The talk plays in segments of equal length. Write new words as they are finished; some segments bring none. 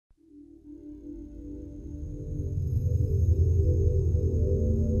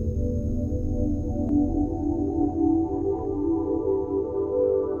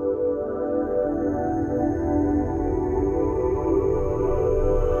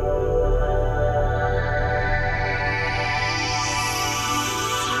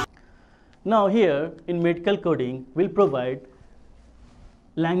Now here in medical coding, we'll provide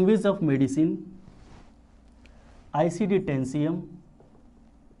language of medicine, ICD Tensium,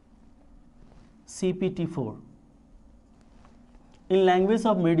 CPT4. In language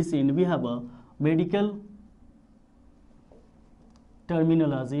of medicine, we have a medical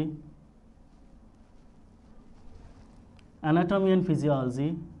terminology, anatomy and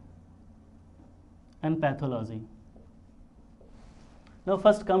physiology, and pathology. Now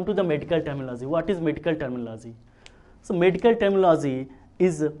first come to the medical terminology. What is medical terminology? So medical terminology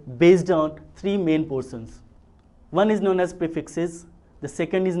is based on three main portions. One is known as prefixes, the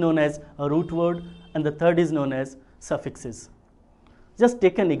second is known as a root word, and the third is known as suffixes. Just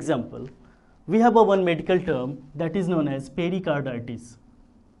take an example. We have a one medical term that is known as pericarditis.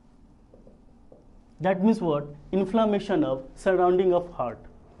 That means what? Inflammation of surrounding of heart.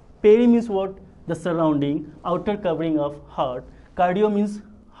 Peri means what? The surrounding, outer covering of heart. Cardio means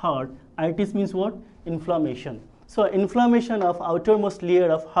heart. Itis means what? Inflammation. So inflammation of outermost layer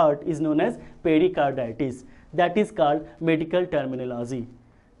of heart is known as pericarditis. That is called medical terminology.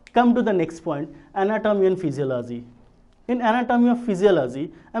 Come to the next point, anatomy and physiology. In anatomy of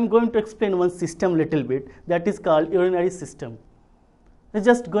physiology, I am going to explain one system little bit, that is called urinary system. I am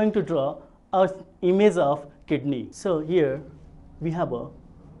just going to draw an image of kidney. So here we have a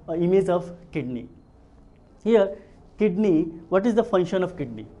image of kidney. Here kidney, what is the function of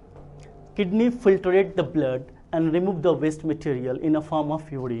kidney? Kidney filtrate the blood and remove the waste material in a form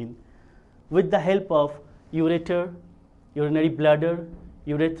of urine with the help of ureter, urinary bladder,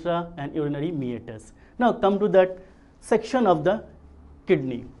 urethra, and urinary meatus. Now come to that section of the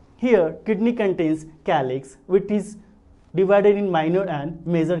kidney. Here kidney contains calyx, which is divided in minor and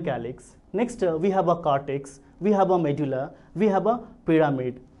major calyx. Next we have a cortex, we have a medulla, we have a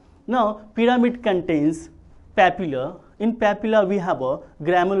pyramid. Now pyramid contains papilla. In papilla we have a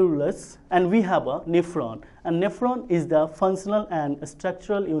glomerulus and we have a nephron, and nephron is the functional and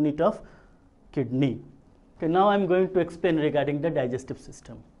structural unit of kidney. Okay, now I am going to explain regarding the digestive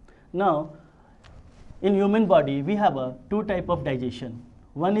system. Now in human body we have a two type of digestion.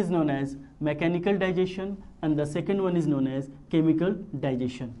 One is known as mechanical digestion and the second one is known as chemical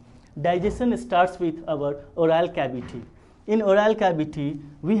digestion. Digestion starts with our oral cavity. In oral cavity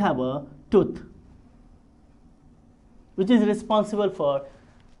we have a tooth which is responsible for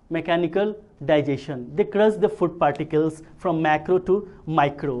mechanical digestion. They crush the food particles from macro to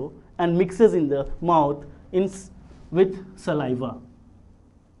micro and mixes in the mouth with saliva.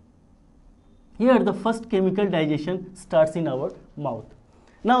 Here the first chemical digestion starts in our mouth.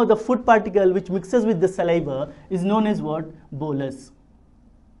 Now the food particle which mixes with the saliva is known as what? Bolus.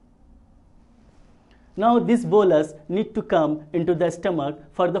 Now this bolus need to come into the stomach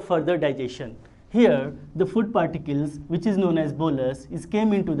for the further digestion. Here the food particles which is known as bolus is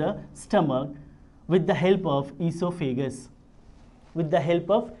came into the stomach with the help of esophagus. With the help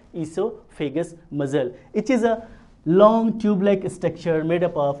of esophagus muscle. It is a long tube-like structure made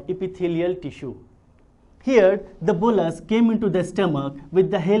up of epithelial tissue. Here the bolus came into the stomach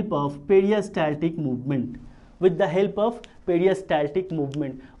with the help of peristaltic movement. With the help of peristaltic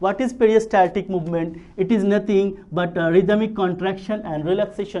movement. What is peristaltic movement? It is nothing but a rhythmic contraction and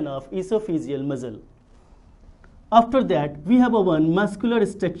relaxation of esophageal muscle. After that, we have a one muscular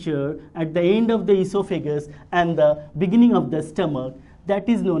structure at the end of the esophagus and the beginning of the stomach, that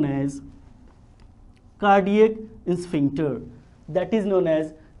is known as cardiac sphincter. That is known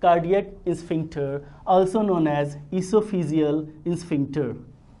as cardiac sphincter, also known as esophageal sphincter.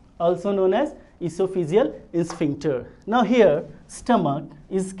 Also known as esophageal sphincter. Now here stomach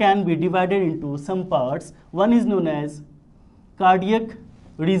can be divided into some parts. One is known as cardiac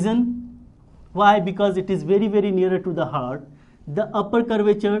region. Why? Because it is very nearer to the heart. The upper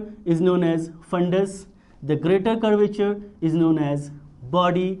curvature is known as fundus. The greater curvature is known as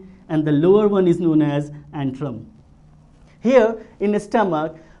body, and the lower one is known as antrum. Here in the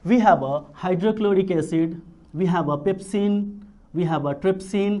stomach we have a hydrochloric acid, we have a pepsin, we have a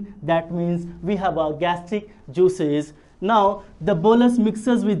trypsin. That means we have a gastric juices. Now the bolus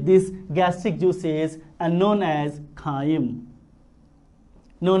mixes with these gastric juices and known as chyme.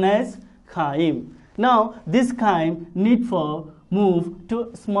 Known as chyme. Now this chyme need for move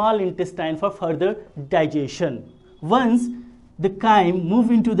to small intestine for further digestion. Once the chyme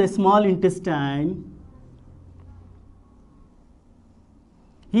move into the small intestine,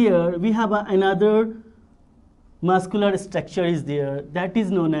 here we have another muscular structure is there, that is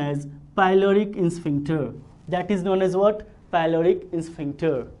known as pyloric sphincter. That is known as what? Pyloric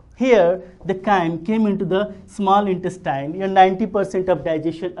sphincter. Here the chyme came into the small intestine and 90% of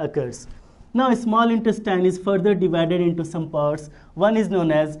digestion occurs. Now small intestine is further divided into some parts. One is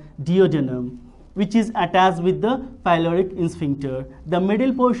known as duodenum, which is attached with the pyloric sphincter. The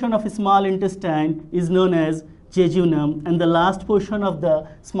middle portion of small intestine is known as jejunum, and the last portion of the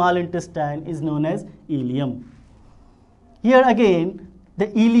small intestine is known as ileum. Here again, the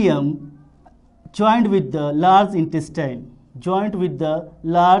ileum joined with the large intestine,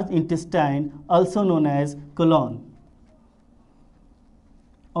 also known as colon.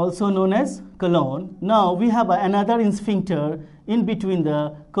 Now we have another sphincter in between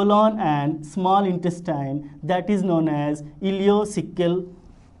the colon and small intestine, that is known as ileocecal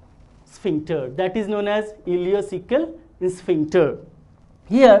sphincter.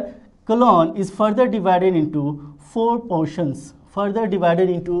 Here colon is further divided into four portions.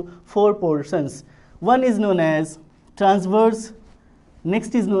 One is known as transverse,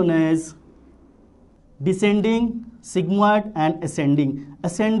 next is known as descending, sigmoid, and ascending.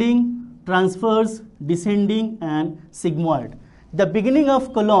 Transverse, descending, and sigmoid. The beginning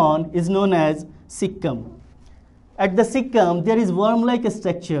of colon is known as cecum. At the cecum there is worm-like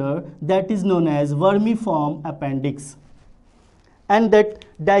structure that is known as vermiform appendix, and that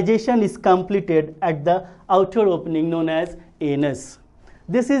digestion is completed at the outer opening known as anus.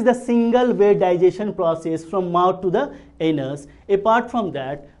 This is the single way digestion process from mouth to the anus. Apart from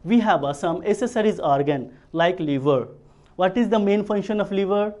that, we have some accessories organ like liver. What is the main function of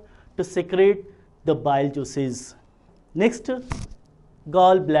liver? To secrete the bile juices. Next,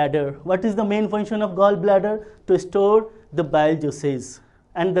 gallbladder. What is the main function of gallbladder? To store the bile juices.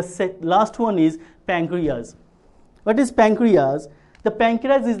 And the last one is pancreas. What is pancreas? The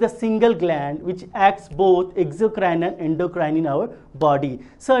pancreas is the single gland which acts both exocrine and endocrine in our body.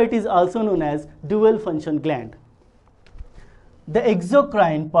 So it is also known as dual function gland. The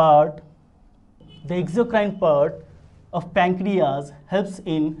exocrine part of pancreas helps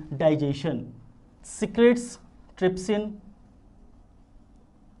in digestion. Secretes trypsin,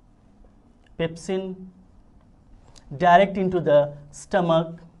 pepsin direct into the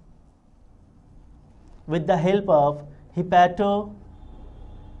stomach with the help of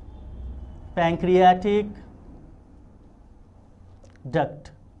hepatopancreatic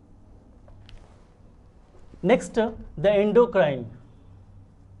duct. Next, the endocrine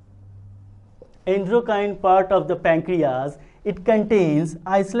part of the pancreas. It contains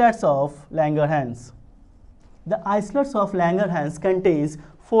islets of Langerhans. The islets of Langerhans contains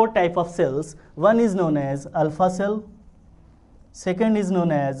four types of cells. One is known as alpha cell, second is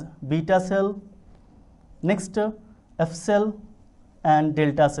known as beta cell, next F cell, and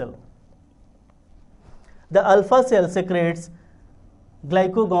delta cell. The alpha cell secretes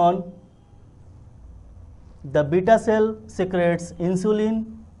glycagon, the beta cell secretes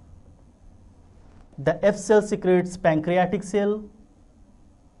insulin, the F cell secretes pancreatic cell,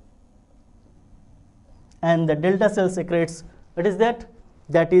 and the delta cell secretes, what is that?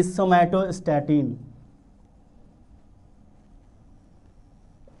 That is somatostatin.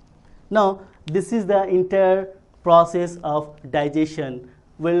 Now, this is the entire process of digestion.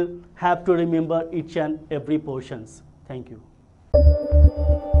 We'll have to remember each and every portions. Thank you.